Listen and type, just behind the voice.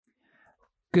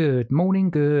Good morning,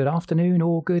 good afternoon,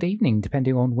 or good evening,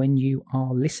 depending on when you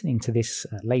are listening to this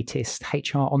latest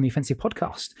HR on the Offensive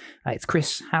podcast. It's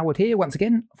Chris Howard here once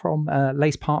again from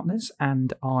Lace Partners,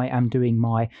 and I am doing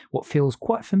what feels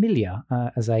quite familiar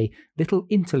as a little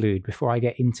interlude before I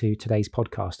get into today's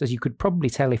podcast. As you could probably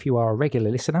tell if you are a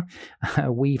regular listener,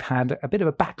 we've had a bit of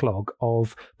a backlog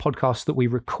of podcasts that we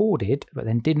recorded but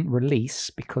then didn't release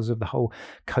because of the whole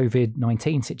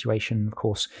COVID-19 situation. Of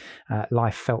course,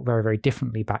 life felt very, very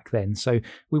differently back then. So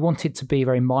we wanted to be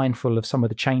very mindful of some of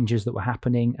the changes that were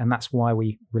happening, and that's why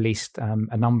we released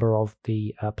a number of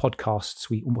the podcasts.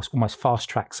 We almost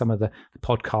fast-tracked some of the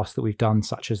podcasts that we've done,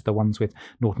 such as the ones with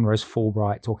Norton Rose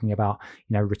Fulbright talking about,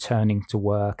 returning to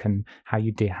work and how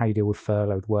you deal with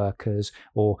furloughed workers,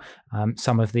 or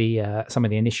some of the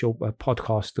initial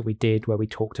podcasts that we did where we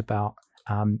talked about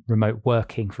remote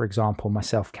working, for example,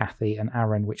 myself, Kathy, and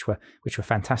Aaron, which were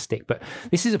fantastic. But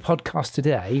this is a podcast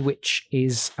today which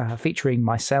is featuring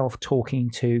myself talking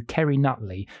to Kerry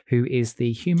Nutley, who is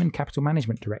the Human Capital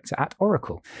Management Director at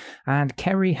Oracle. And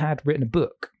Kerry had written a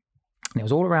book. And it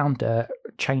was all around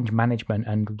change management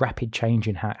and rapid change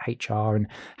in HR and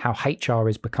how HR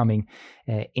is becoming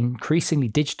increasingly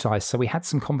digitized. So we had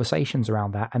some conversations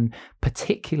around that, and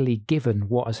particularly given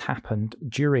what has happened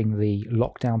during the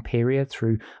lockdown period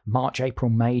through March,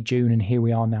 April, May, June, and here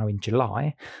we are now in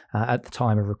July at the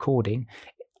time of recording.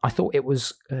 I thought it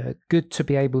was good to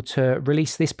be able to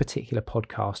release this particular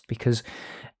podcast because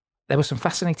there were some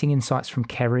fascinating insights from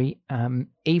Kerry,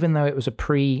 even though it was a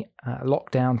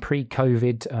pre-lockdown,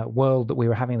 pre-COVID world that we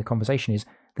were having the conversation.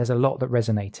 There's a lot that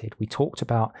resonated. We talked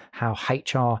about how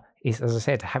HR is, as I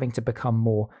said, having to become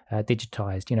more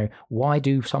digitized. Why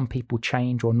do some people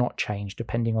change or not change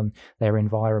depending on their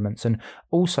environments? And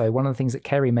also one of the things that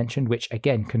Kerry mentioned, which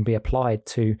again can be applied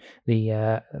to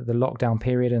the lockdown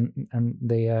period and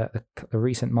the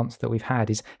recent months that we've had,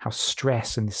 is how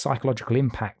stress and the psychological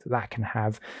impact that can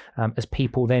have as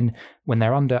people then, when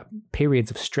they're under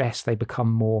periods of stress, they become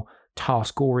more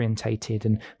task orientated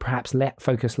and perhaps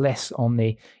focus less on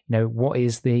the what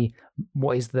is the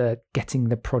getting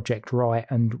the project right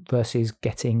and versus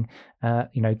getting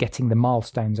the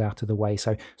milestones out of the way.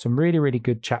 So some really, really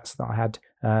good chats that I had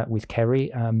with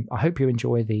Kerry. I hope you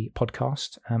enjoy the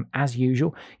podcast. As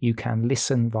usual, you can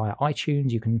listen via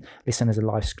iTunes. You can listen as a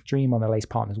live stream on the Lace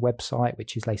Partners website,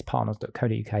 which is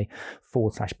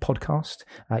lacepartners.co.uk/podcast.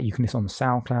 You can listen on the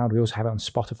SoundCloud. We also have it on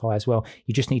Spotify as well.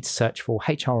 You just need to search for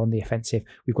HR on the Offensive.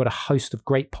 We've got a host of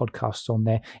great podcasts on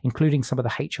there, including some of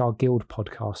the HR Guild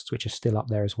podcasts, which are still up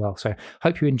there as well. So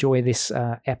hope you enjoy this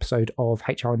episode of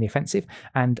HR on the Offensive,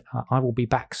 and I will be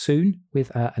back soon with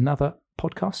another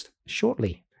podcast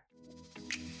shortly.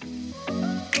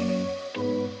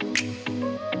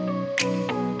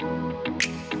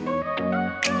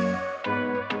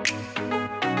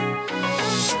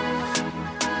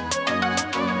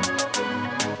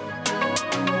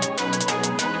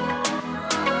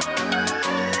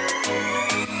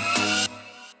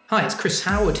 Hi, it's Chris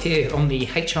Howard here on the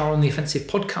HR on the Offensive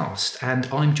podcast, and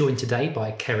I'm joined today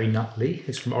by Kerry Nutley,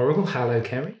 who's from Oracle. Hello,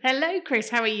 Kerry. Hello, Chris.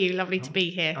 How are you? Lovely to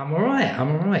be here. I'm all right.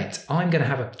 I'm going to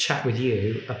have a chat with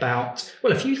you about,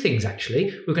 a few things,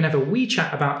 actually. We're going to have a wee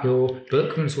chat about your book.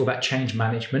 We're going to talk about change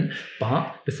management.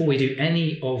 But before we do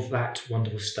any of that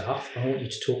wonderful stuff, I want you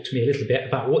to talk to me a little bit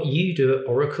about what you do at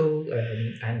Oracle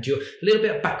and a little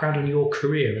bit of background on your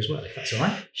career as well, if that's all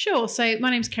right. Sure. So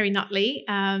my name's Kerry Nutley.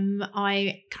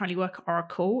 I currently work at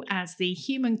Oracle as the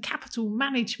Human Capital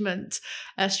Management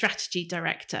Strategy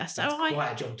Director. So That's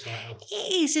quite a job title.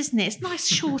 It is, isn't it? It's nice,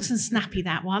 short and snappy,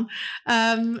 that one.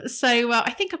 So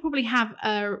I think I probably have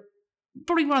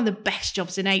probably one of the best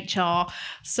jobs in HR.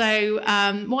 So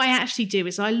what I actually do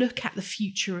is I look at the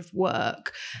future of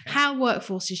work, how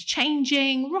workforce is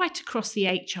changing right across the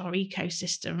HR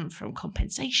ecosystem, from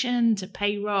compensation to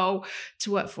payroll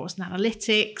to workforce and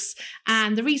analytics.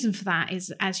 And the reason for that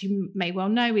is, as you may well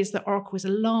know, is that Oracle is a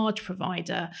large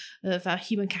provider of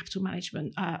human capital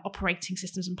management operating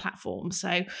systems and platforms.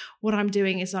 So what I'm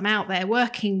doing is I'm out there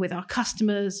working with our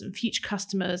customers and future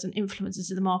customers and influencers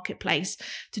in the marketplace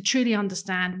to truly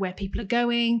understand where people are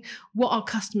going, what our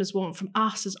customers want from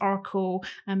us as Oracle,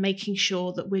 and making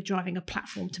sure that we're driving a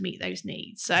platform to meet those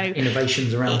needs. So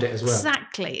innovations around it as well.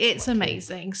 Exactly. It's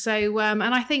amazing. So, and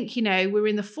I think, we're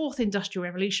in the fourth industrial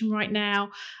revolution right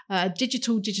now,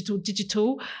 digital.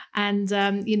 And,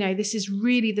 this is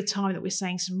really the time that we're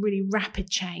seeing some really rapid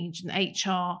change in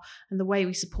HR and the way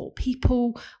we support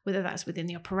people, whether that's within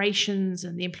the operations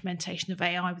and the implementation of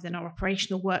AI within our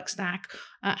operational work stack,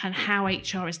 and how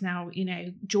HR is now,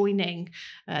 joining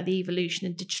the evolution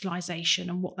and digitalization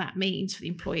and what that means for the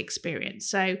employee experience.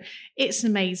 So it's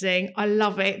amazing. I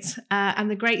love it. And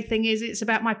the great thing is it's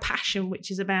about my passion,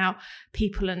 which is about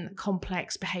people and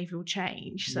complex behavioural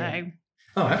change. So. Yeah.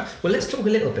 All right. Well, let's talk a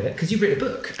little bit, because you've written a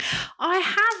book. I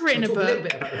have written a book. We'll talk a little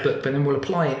bit about the book, but then we'll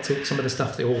apply it to some of the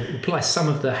stuff that will apply some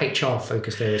of the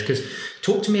HR-focused areas. Because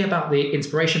talk to me about the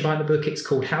inspiration behind the book. It's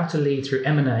called How to Lead Through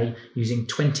M&A Using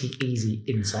 20 Easy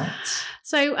Insights.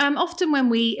 So often when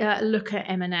we look at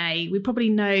M&A, we probably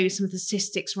know some of the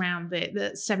statistics around it,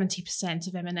 that 70%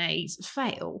 of M&As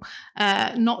fail.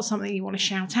 Not something you want to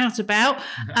shout out about,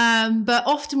 but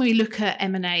often when we look at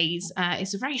M&As,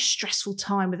 it's a very stressful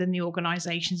time within the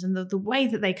organisations, and the way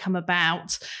that they come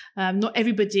about. Not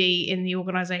everybody in the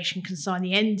organisation can sign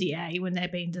the NDA when they're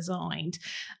being designed.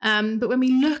 But when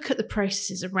we look at the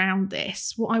processes around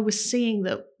this, what I was seeing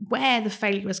that where the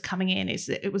failure was coming in is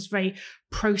that it was very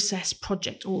process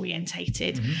project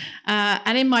orientated.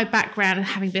 And in my background,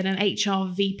 having been an HR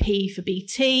VP for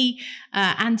BT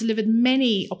and delivered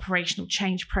many operational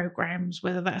change programs,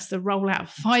 whether that's the rollout of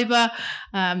fibre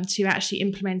to actually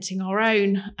implementing our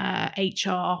own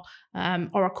HR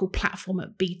Oracle platform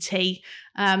at BT.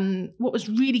 What was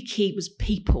really key was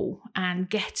people and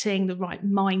getting the right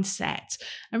mindset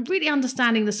and really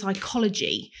understanding the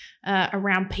psychology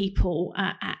around people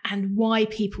and why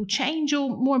people change,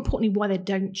 or more importantly, why they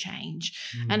don't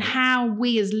change, and how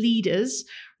we as leaders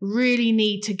really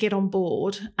need to get on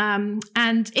board.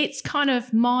 And it's kind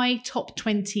of my top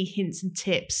 20 hints and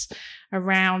tips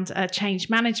around change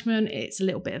management. It's a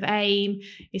little bit of AIM.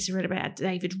 It's a little bit of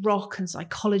David Rock and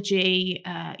psychology,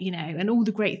 and all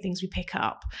the great things we pick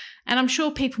up. And I'm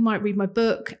sure people might read my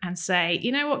book and say,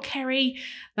 you know what, Kerry,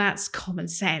 that's common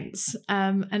sense.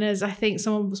 And as I think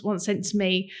someone once said to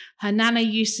me, her nana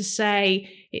used to say,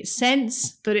 it's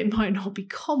sense, but it might not be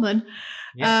common.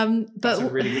 Yeah, that's a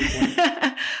really good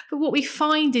point. But what we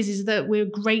find is that we're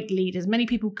great leaders. Many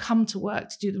people come to work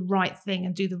to do the right thing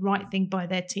and do the right thing by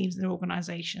their teams and their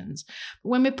organisations. But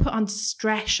when we're put under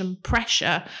stress and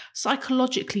pressure,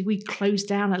 psychologically, we close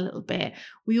down a little bit.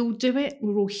 We all do it.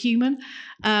 We're all human.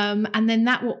 And then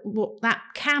what that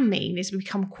can mean is we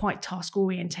become quite task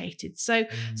orientated. So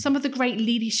some of the great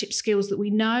leadership skills that we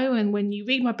know, and when you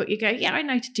read my book, you go, yeah, I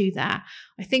know to do that.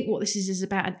 I think what this is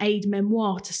about an aid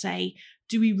memoir to say,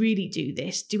 do we really do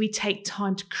this? Do we take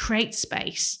time to create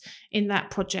space in that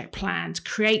project plan, to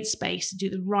create space to do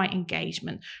the right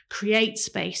engagement, create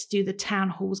space, do the town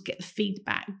halls, get the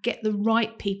feedback, get the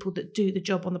right people that do the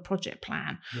job on the project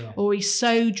plan? Yeah. Or he's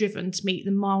so driven to meet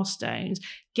the milestones,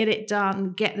 get it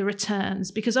done, get the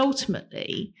returns? Because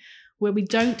ultimately, where we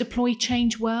don't deploy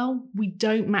change well, we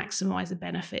don't maximize the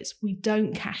benefits, we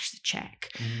don't cash the check.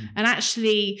 And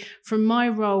actually, from my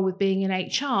role with being in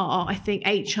HR, I think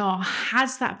HR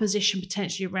has that position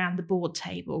potentially around the board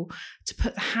table to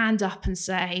put the hand up and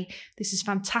say, this is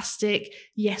fantastic.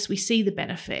 Yes, we see the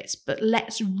benefits, but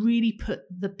let's really put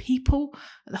the people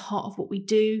at the heart of what we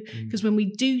do. Because when we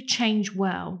do change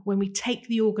well, when we take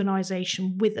the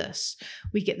organization with us,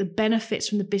 we get the benefits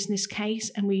from the business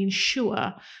case, and we ensure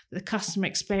that the customer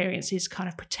experience is kind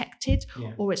of protected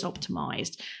or it's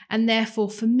optimized. And therefore,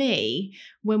 for me,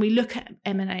 when we look at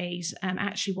M&As,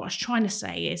 actually what I was trying to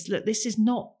say is, look, this is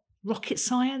not rocket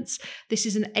science. This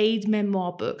is an aid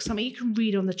memoir book, something you can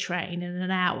read on the train in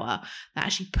an hour, that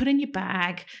actually put in your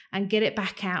bag and get it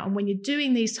back out. And when you're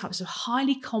doing these types of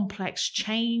highly complex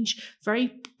change,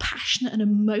 very passionate and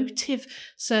emotive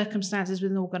circumstances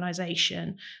with an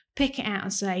organization, pick it out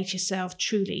and say to yourself,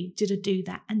 truly, did I do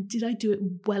that? And did I do it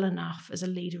well enough as a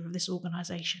leader of this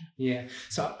organization? Yeah.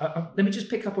 So let me just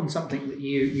pick up on something that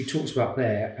you talked about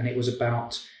there. And it was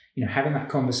about, having that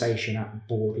conversation at the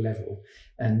board level.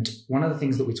 And one of the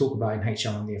things that we talk about in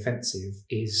HR on the Offensive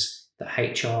is that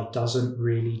HR doesn't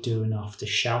really do enough to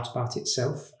shout about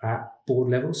itself at board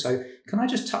level. So can I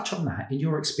just touch on that in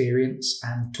your experience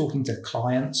and talking to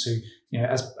clients who,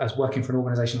 as working for an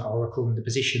organization like Oracle in the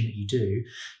position that you do,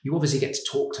 you obviously get to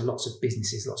talk to lots of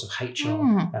businesses, lots of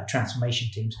HR transformation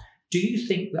teams. Do you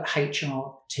think that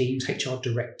HR teams, HR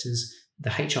directors, the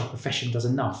HR profession does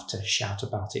enough to shout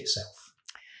about itself?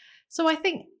 So I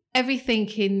think everything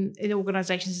in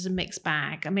organisations is a mixed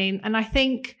bag. I mean, and I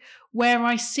think where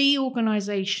I see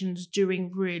organisations doing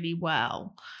really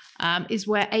well, is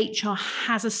where HR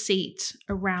has a seat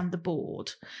around the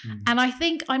board. And I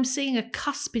think I'm seeing a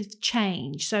cusp of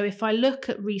change. So if I look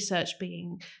at research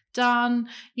being done,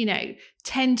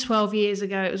 10, 12 years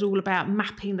ago, it was all about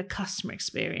mapping the customer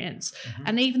experience.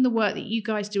 And even the work that you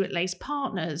guys do at Lace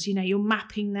Partners, you're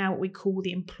mapping now what we call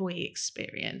the employee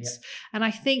experience. And I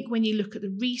think when you look at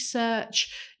the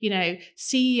research,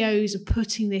 CEOs are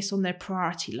putting this on their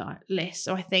priority list.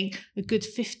 So I think a good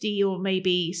 50 or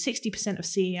maybe 60% of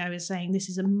CEOs are saying this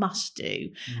is a must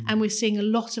do. And we're seeing a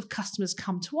lot of customers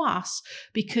come to us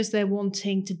because they're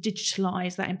wanting to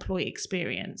digitalize that employee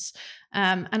experience.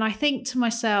 And I think to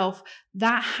myself,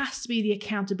 that has to be the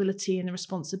accountability and the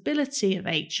responsibility of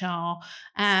HR.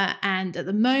 And at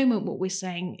the moment, what we're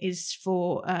saying is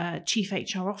for chief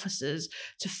HR officers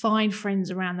to find friends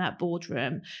around that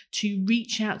boardroom, to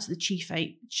reach out to the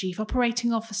chief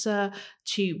operating officer,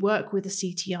 to work with the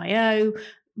CTIO,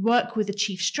 work with the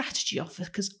chief strategy officer,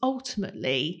 because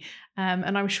ultimately,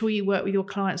 and I'm sure you work with your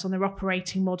clients on their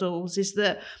operating models, is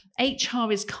that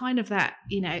HR is kind of that,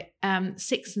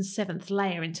 sixth and seventh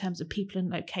layer in terms of people and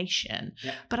location.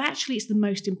 But actually it's the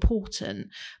most important.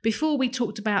 Before we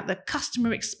talked about the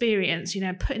customer experience,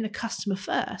 putting the customer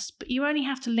first, but you only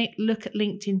have to look at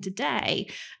LinkedIn today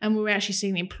and we're actually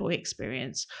seeing the employee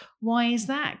experience. Why is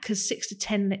that? Because 6 to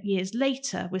 10 years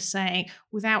later, we're saying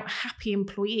without happy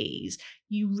employees,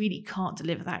 you really can't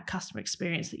deliver that customer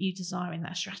experience that you desire in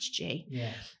that strategy.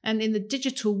 And in the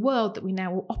digital world that we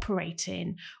now operate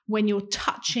in, when you're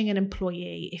touching an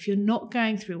employee, if you're not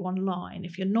going through online,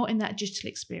 if you're not in that digital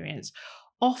experience,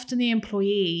 often the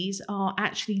employees are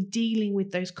actually dealing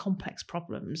with those complex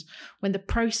problems when the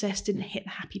process didn't hit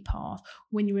the happy path,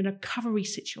 when you're in a recovery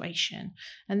situation,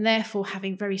 and therefore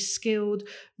having very skilled,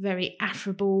 very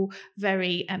affable,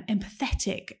 very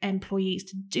empathetic employees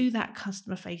to do that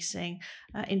customer-facing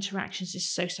interactions is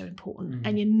so important.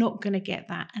 And you're not going to get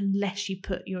that unless you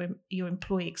put your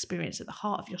employee experience at the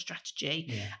heart of your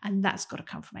strategy, and that's got to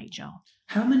come from HR.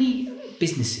 How many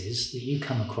businesses that you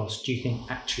come across do you think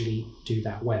actually do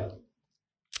that well?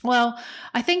 Well,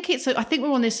 I think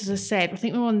we're on this, as I said, I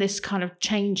think we're on this kind of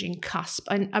changing cusp.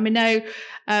 And I know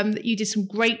that you did some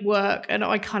great work, and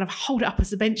I kind of hold it up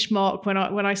as a benchmark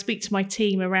when I speak to my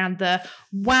team around the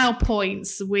wow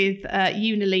points with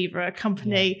Unilever, a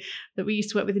company that we used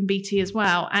to work with in BT as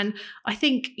well. And I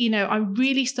think, I'm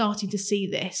really starting to see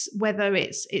this, whether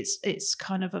it's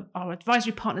kind of our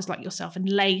advisory partners like yourself and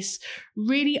Lace,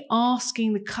 really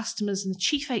asking the customers and the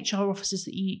chief HR officers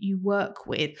that you work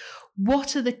with,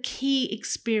 what are the key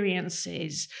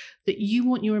experiences that you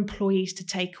want your employees to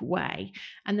take away?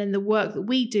 And then the work that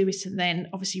we do is to then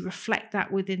obviously reflect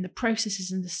that within the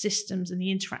processes and the systems and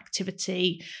the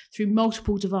interactivity through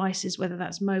multiple devices, whether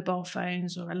that's mobile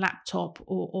phones or a laptop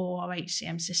or our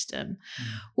HCM system.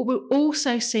 What we're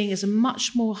also seeing is a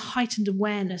much more heightened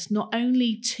awareness, not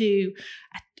only to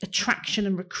attraction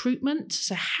and recruitment.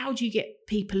 So how do you get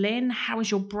people in? How is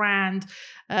your brand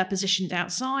positioned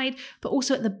outside? But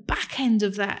also at the back end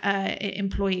of that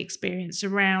employee experience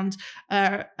around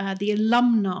the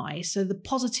alumni. So the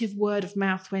positive word of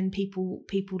mouth when people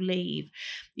leave.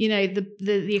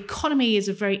 The economy is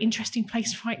a very interesting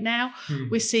place right now.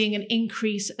 We're seeing an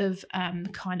increase of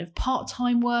kind of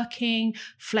part-time working,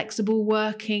 flexible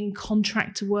working,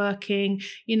 contractor working.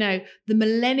 The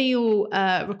millennial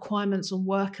requirements on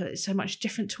work is so much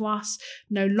different to us.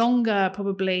 No longer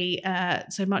probably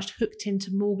so much hooked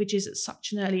into mortgages at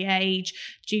such an early age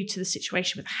due to the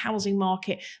situation with the housing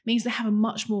market, means they have a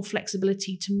much more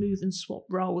flexibility to move and swap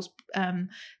roles,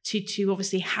 to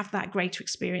obviously have that greater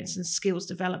experience and skills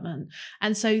development.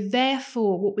 And so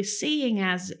therefore what we're seeing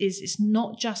is it's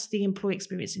not just the employee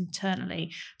experience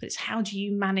internally, but it's how do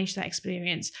you manage that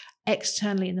experience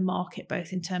externally in the market,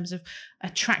 both in terms of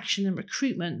attraction and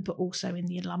recruitment, but also in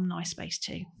the alumni space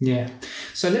too. Yeah.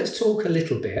 So let's talk a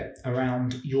little bit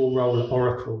around your role at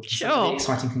Oracle. Sure. Some of the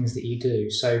exciting things that you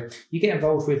do. So you get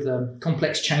involved with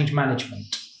complex change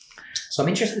management. So I'm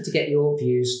interested to get your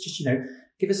views. Just,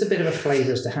 give us a bit of a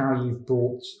flavour as to how you've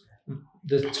brought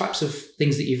the types of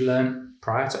things that you've learned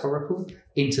prior to Oracle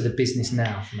into the business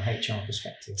now from a HR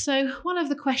perspective. So one of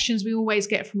the questions we always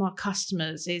get from our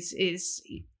customers is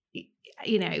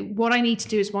what I need to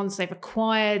do is, once they've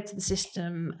acquired the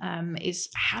system, is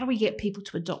how do we get people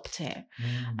to adopt it?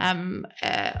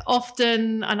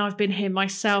 Often, and I've been here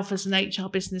myself as an HR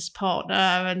business partner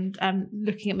and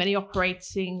looking at many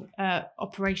operational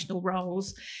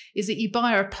roles, is that you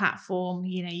buy a platform,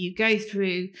 you go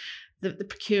through the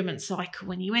procurement cycle,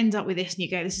 and you end up with this and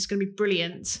you go, this is going to be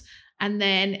brilliant. and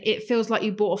then it feels like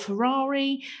you bought a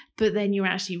Ferrari, but then you're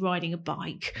actually riding a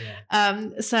bike.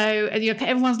 So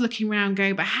everyone's looking around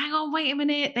going, but hang on, wait a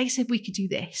minute, they said we could do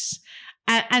this.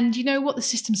 And you know what, the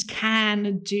systems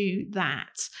can do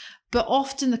that. But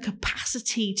often the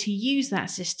capacity to use that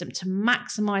system to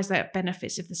maximize the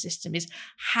benefits of the system is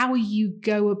how you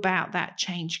go about that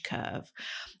change curve.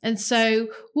 And so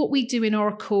what we do in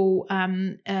Oracle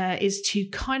is to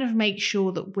kind of make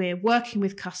sure that we're working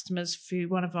with customers through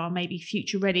one of our maybe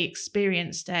future ready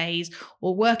experience days,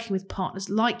 or working with partners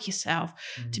like yourself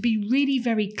to be really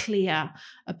very clear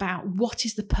about what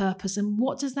is the purpose and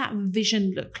what does that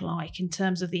vision look like in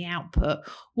terms of the output.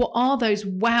 What are those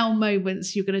wow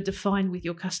moments you're going to define with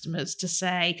your customers to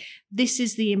say, this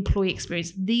is the employee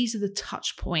experience, these are the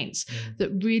touch points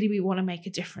that really we want to make a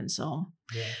difference on.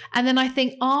 And then I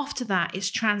think after that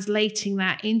is translating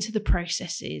that into the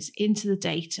processes, into the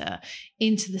data,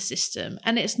 into the system.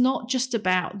 And it's not just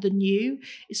about the new,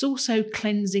 it's also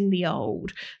cleansing the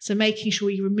old. So making sure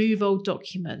you remove old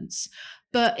documents.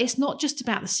 But it's not just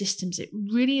about the systems. It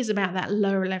really is about that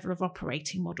lower level of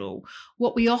operating model.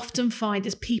 What we often find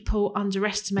is people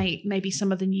underestimate maybe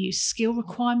some of the new skill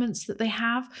requirements that they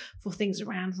have for things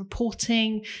around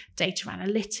reporting, data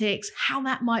analytics, how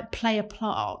that might play a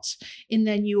part in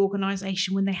their new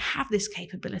organization when they have this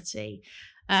capability.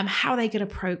 How are they going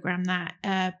to program that,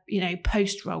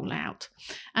 post rollout?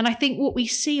 And I think what we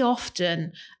see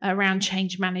often around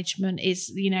change management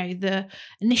is, the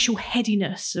initial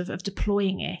headiness of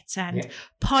deploying it and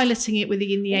piloting it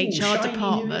within the HR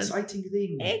department. Exciting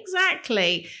thing.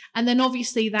 Exactly. And then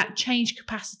obviously that change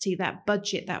capacity, that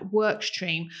budget, that work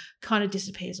stream kind of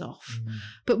disappears off.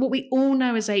 But what we all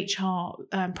know as HR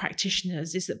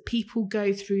practitioners is that people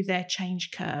go through their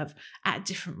change curve at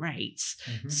different rates.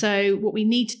 So what we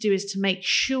need to do is to make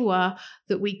sure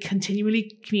that we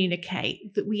continually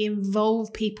communicate, that we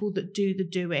involve people that do the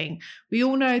doing. We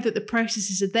all know that the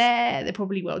processes are there, they're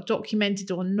probably well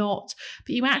documented or not,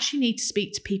 but you actually need to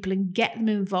speak to people and get them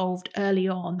involved early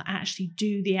on that actually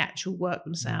do the actual work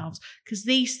themselves. Because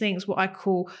these things, what I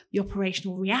call the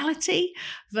operational reality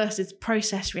versus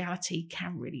process reality,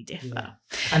 can really differ.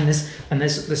 And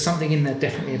there's something in there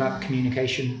definitely about the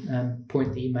communication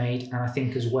point that you made, and I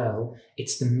think as well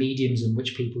it's the mediums in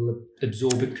which people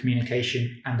absorb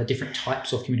communication and the different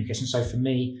types of communication. So for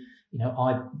me,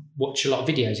 I watch a lot of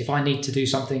videos. If I need to do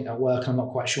something at work and I'm not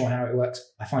quite sure how it works,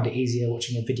 I find it easier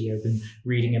watching a video than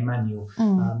reading a manual.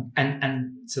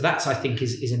 And so that's, I think,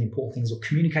 is an important thing. So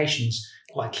communication's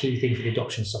quite a key thing for the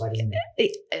adoption side, isn't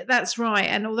it? That's right.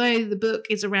 And although the book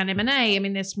is around M&A, I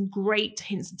mean, there's some great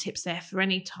hints and tips there for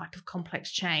any type of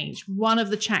complex change. One of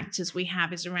the chapters we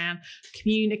have is around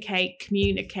communicate.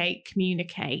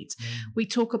 We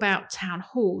talk about town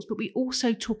halls, but we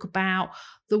also talk about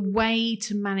the way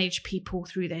to manage people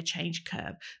through their change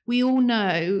curve. We all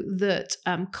know that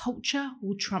culture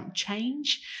will trump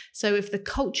change. So if the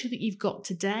culture that you've got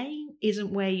today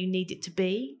isn't where you need it to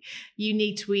be, you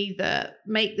need to either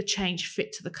make the change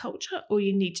fit to the culture, or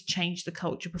you need to change the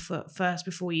culture first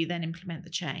before you then implement the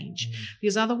change.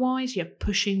 Because otherwise you're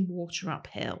pushing water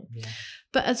uphill.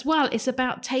 But as well, it's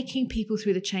about taking people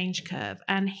through the change curve.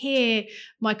 And here,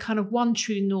 my kind of one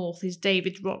true north is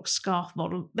David Rock's SCARF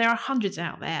model. There are hundreds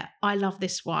out there. I love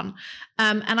this one.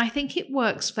 And I think it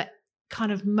works for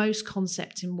kind of most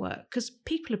concept in work, because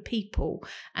people are people.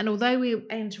 And although we're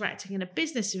interacting in a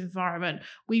business environment,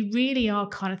 we really are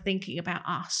kind of thinking about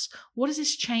us. What does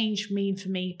this change mean for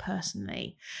me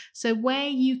personally? So where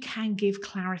you can give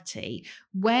clarity,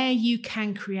 where you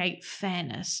can create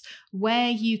fairness, where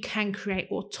you can create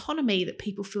autonomy, that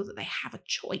people feel that they have a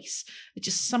choice, are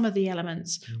just some of the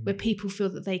elements where people feel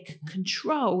that they can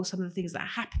control some of the things that are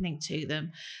happening to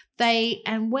them.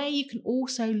 And where you can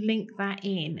also link that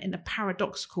in a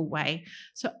paradoxical way.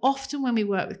 So often when we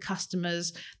work with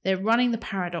customers, they're running the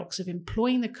paradox of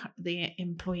improving the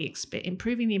employee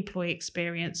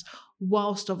experience,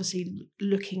 whilst obviously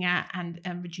looking at and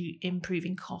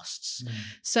improving costs.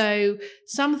 So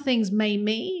some things may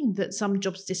mean that some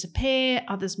jobs disappear,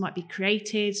 others might be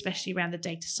created, especially around the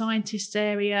data scientist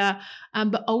area.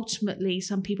 But ultimately,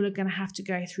 some people are going to have to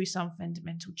go through some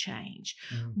fundamental change.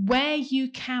 Where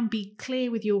you can be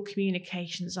clear with your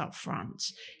communications up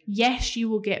front, yes, you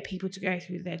will get people to go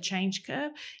through their change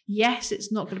curve. Yes,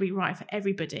 it's not going to be right for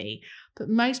everybody, but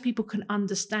most people can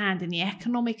understand in the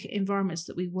economic environments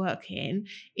that we work in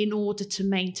order to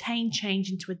maintain change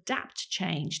and to adapt to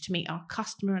change to meet our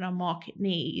customer and our market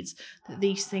needs, that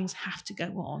these things have to go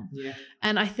on.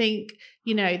 And I think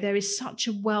there is such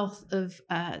a wealth of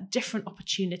different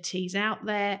opportunities out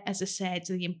there. As I said,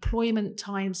 the employment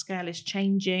timescale is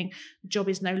changing. The job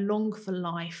is no longer for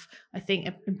life. I think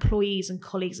employees and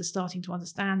colleagues are starting to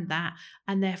understand that,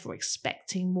 and therefore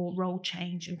expecting more role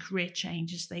change and career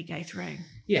change as they go through.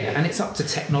 Yeah, and it's up to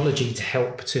technology to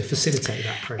help to facilitate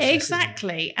that process.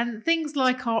 Exactly. And things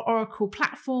like our Oracle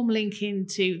platform link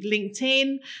into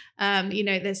LinkedIn.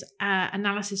 There's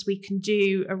analysis we can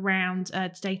do around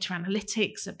data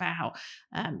analytics about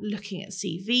looking at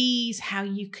CVs, how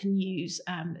you can use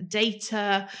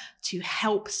data to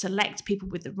help select people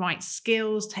with the right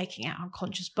skills, taking out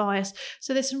unconscious bias.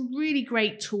 So there's some really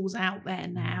great tools out there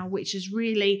now, which is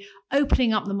really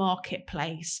opening up the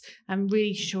marketplace and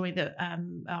really showing that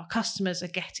our customers are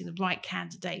getting the right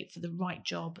candidate for the right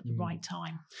job at the right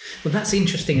time. Well, that's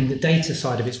interesting. And the data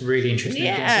side of it's really interesting.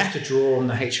 Yeah. Again, just to draw on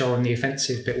the HR and the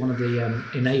offensive bit, one of the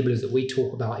enablers that we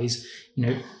talk about is,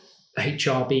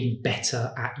 HR being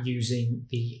better at using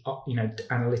the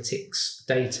analytics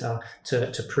data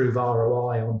to prove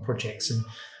ROI on projects. And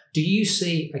do you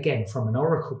see, again, from an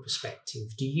Oracle perspective,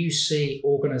 do you see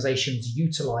organizations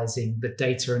utilizing the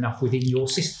data enough within your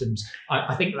systems?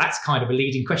 I think that's kind of a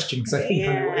leading question, because I think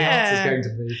I know what the answer is going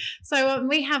to be. So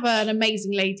we have an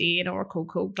amazing lady in Oracle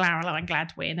called Caroline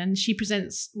Gladwin, and she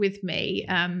presents with me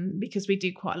because we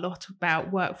do quite a lot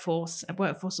about workforce of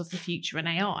the future and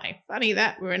AI. Funny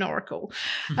that we're in Oracle.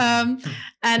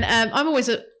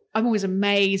 I'm always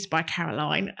amazed by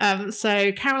Caroline.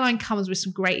 So Caroline comes with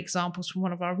some great examples from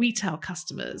one of our retail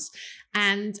customers.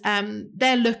 And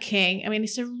they're looking,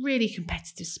 it's a really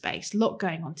competitive space, a lot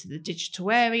going on to the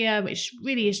digital area, which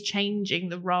really is changing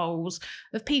the roles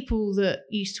of people that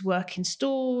used to work in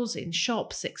stores, in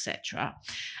shops, etc.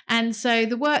 And so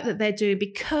the work that they're doing,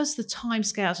 because the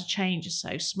timescales of change are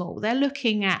so small, they're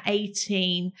looking at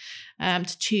 18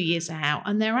 to 2 years out,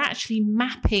 and they're actually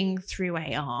mapping through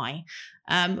AI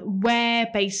where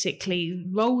basically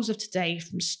roles of today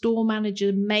from store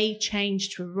manager may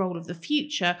change to a role of the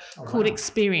future called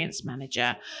experience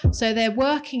manager. So they're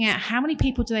working out how many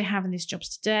people do they have in these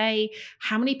jobs today,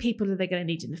 how many people are they going to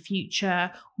need in the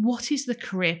future, what is the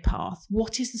career path,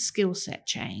 what is the skill set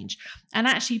change. And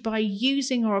actually by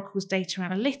using Oracle's data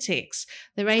analytics,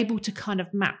 they're able to kind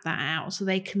of map that out, so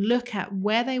they can look at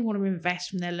where they want to invest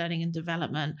from their learning and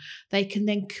development. They can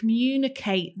then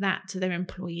communicate that to their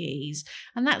employees.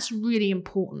 And that's really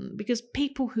important, because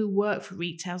people who work for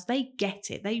retails, they get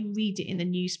it. They read it in the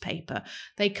newspaper.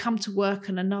 They come to work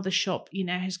and another shop,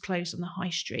 has closed on the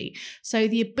high street. So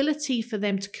the ability for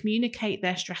them to communicate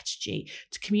their strategy,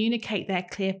 to communicate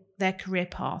their career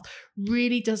path,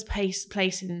 really does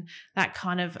place in that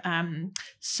kind of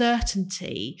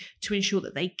certainty to ensure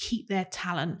that they keep their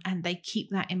talent and they keep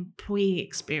that employee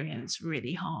experience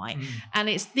really high. And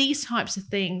it's these types of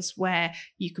things where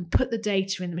you can put the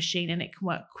data in the machine and it can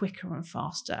work quicker and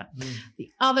faster.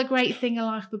 The other great thing I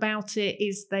like about it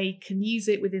is they can use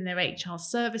it within their HR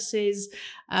services,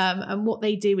 and what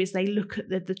they do is they look at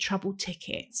the trouble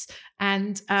tickets.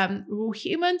 And we're all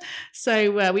human,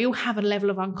 so we all have a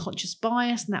level of unconscious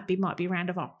bias, and that might be around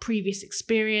of our previous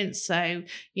experience. So,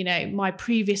 my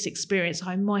previous experience,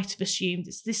 I might have assumed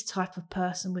it's this type of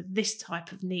person with this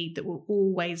type of need that will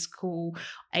always call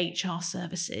HR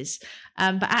services.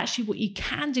 But actually what you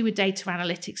can do with data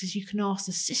analytics is you can ask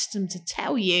the system to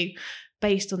tell you,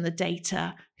 based on the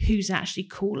data, who's actually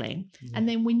calling. And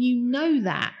then when you know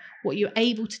that, what you're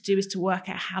able to do is to work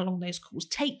out how long those calls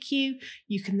take you.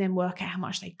 You can then work out how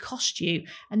much they cost you.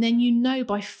 And then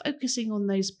by focusing on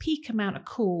those peak amount of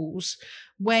calls,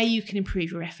 where you can improve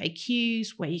your FAQs,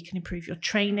 where you can improve your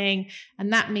training.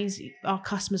 And that means our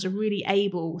customers are really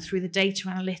able, through the data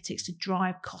analytics, to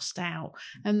drive cost out.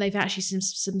 And they've actually seen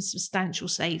some substantial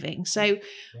savings. So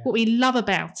what we love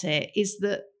about it is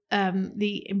that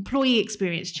the employee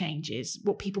experience changes,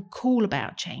 what people call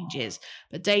about changes,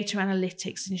 but data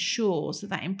analytics ensures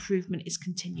that improvement is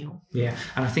continual. Yeah,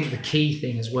 and I think the key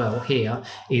thing as well here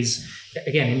is,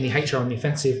 again, in the HR on the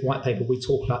Offensive white paper, we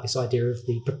talk about this idea of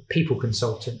the people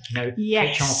consultant,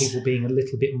 Yes. HR people being a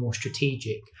little bit more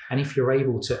strategic. And if you're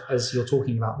able to, as you're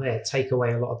talking about there, take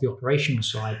away a lot of the operational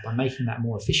side by making that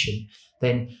more efficient,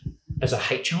 then as a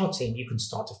HR team, you can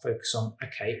start to focus on,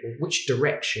 okay, well, which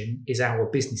direction is our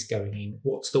business going in?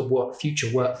 What's the future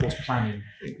workforce planning,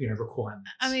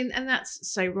 requirements? And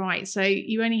that's so right. So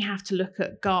you only have to look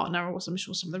at Gartner, or I'm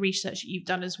sure some of the research that you've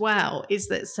done as well, is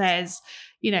that says,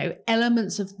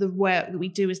 elements of the work that we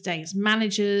do as data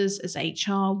managers, as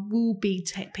HR, will be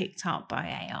picked up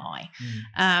by AI.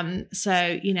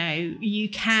 So, you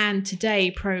can today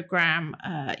program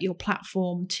your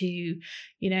platform to,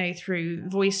 through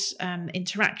voice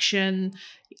interaction,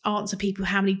 answer people,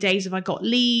 how many days have I got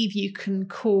leave? You can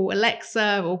call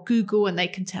Alexa or Google and they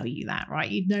can tell you that, right?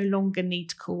 You no longer need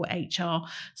to call HR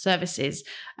services.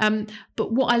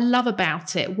 But what I love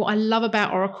about it, what I love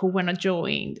about Oracle when I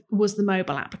joined was the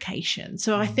mobile application.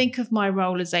 So I think of my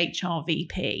role as HR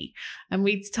VP, and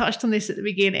we touched on this at the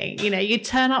beginning. You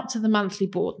turn up to the monthly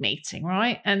board meeting,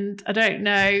 right? And I don't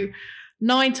know,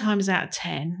 9 times out of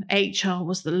 10, HR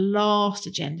was the last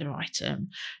agenda item.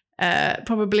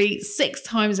 Probably 6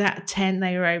 times out of 10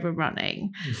 they were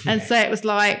overrunning. And so it was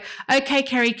like, okay,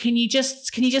 Kerry, can you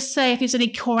just say if there's any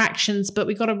core actions, but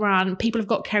we've got to run, people have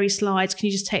got Kerry's slides, can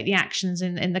you just take the actions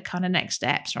in the kind of next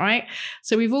steps, right?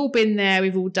 So we've all been there,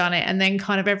 we've all done it, and then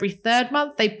kind of every 3rd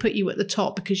month they put you at the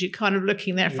top because you're kind of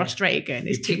looking there frustrated going,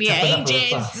 this took me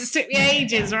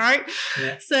ages, right?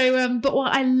 Yeah. So but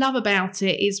what I love about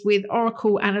it is with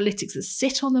Oracle Analytics that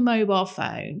sit on the mobile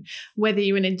phone, whether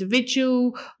you're an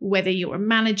individual, whether you're a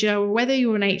manager or whether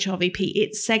you're an HR VP,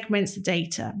 it segments the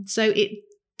data. So it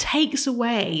takes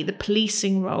away the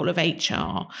policing role of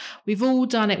HR. We've all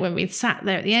done it when we've sat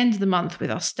there at the end of the month with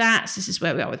our stats. This is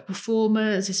where we are with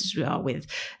performance. This is where we are with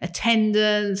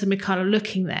attendance, and we're kind of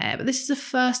looking there. But this is the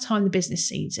first time the business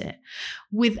sees it.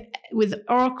 With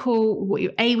Oracle, what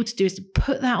you're able to do is to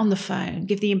put that on the phone,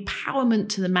 give the empowerment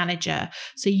to the manager,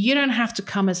 so you don't have to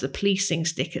come as the policing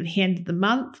stick at the end of the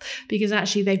month, because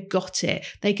actually they've got it.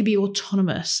 They can be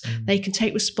autonomous. They can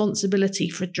take responsibility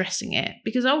for addressing it,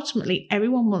 because ultimately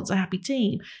everyone wants a happy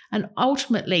team. And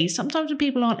ultimately, sometimes when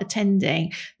people aren't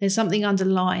attending, there's something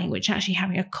underlying, which actually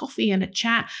having a coffee and a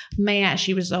chat may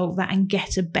actually resolve that and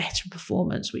get a better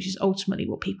performance, which is ultimately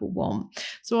what people want.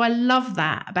 So I love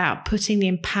that about putting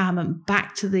the empowerment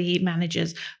back to the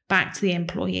managers, back to the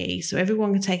employee, so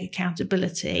everyone can take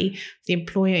accountability for the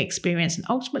employee experience and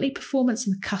ultimately performance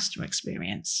and the customer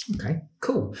experience. Okay,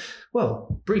 cool.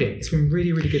 Well, brilliant. It's been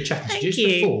really, really good chatting. Thank Just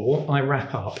you. Before I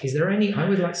wrap up, is there any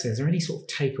sort of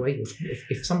takeaway?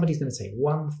 If somebody's going to say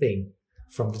one thing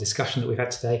from the discussion that we've had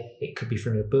today, it could be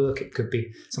from a book, it could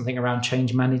be something around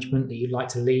change management that you'd like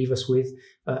to leave us with,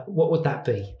 what would that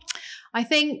be? I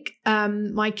think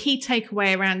my key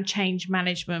takeaway around change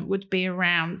management would be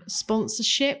around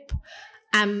sponsorship.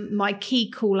 And my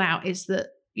key call out is that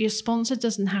your sponsor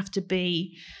doesn't have to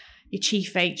be your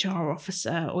chief HR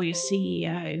officer or your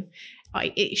CEO.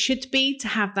 It should be to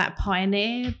have that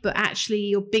pioneer, but actually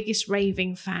your biggest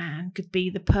raving fan could be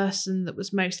the person that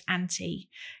was most anti.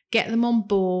 Get them on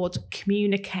board,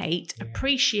 communicate,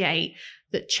 appreciate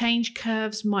that change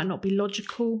curves might not be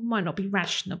logical, might not be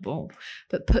rational,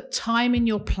 but put time in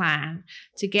your plan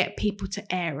to get people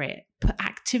to air it, put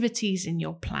activities in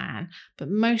your plan, but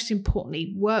most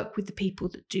importantly, work with the people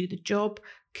that do the job,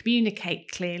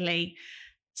 communicate clearly,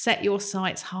 set your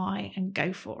sights high and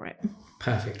go for it.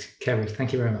 Perfect. Kerry,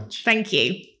 thank you very much. Thank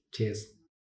you. Cheers.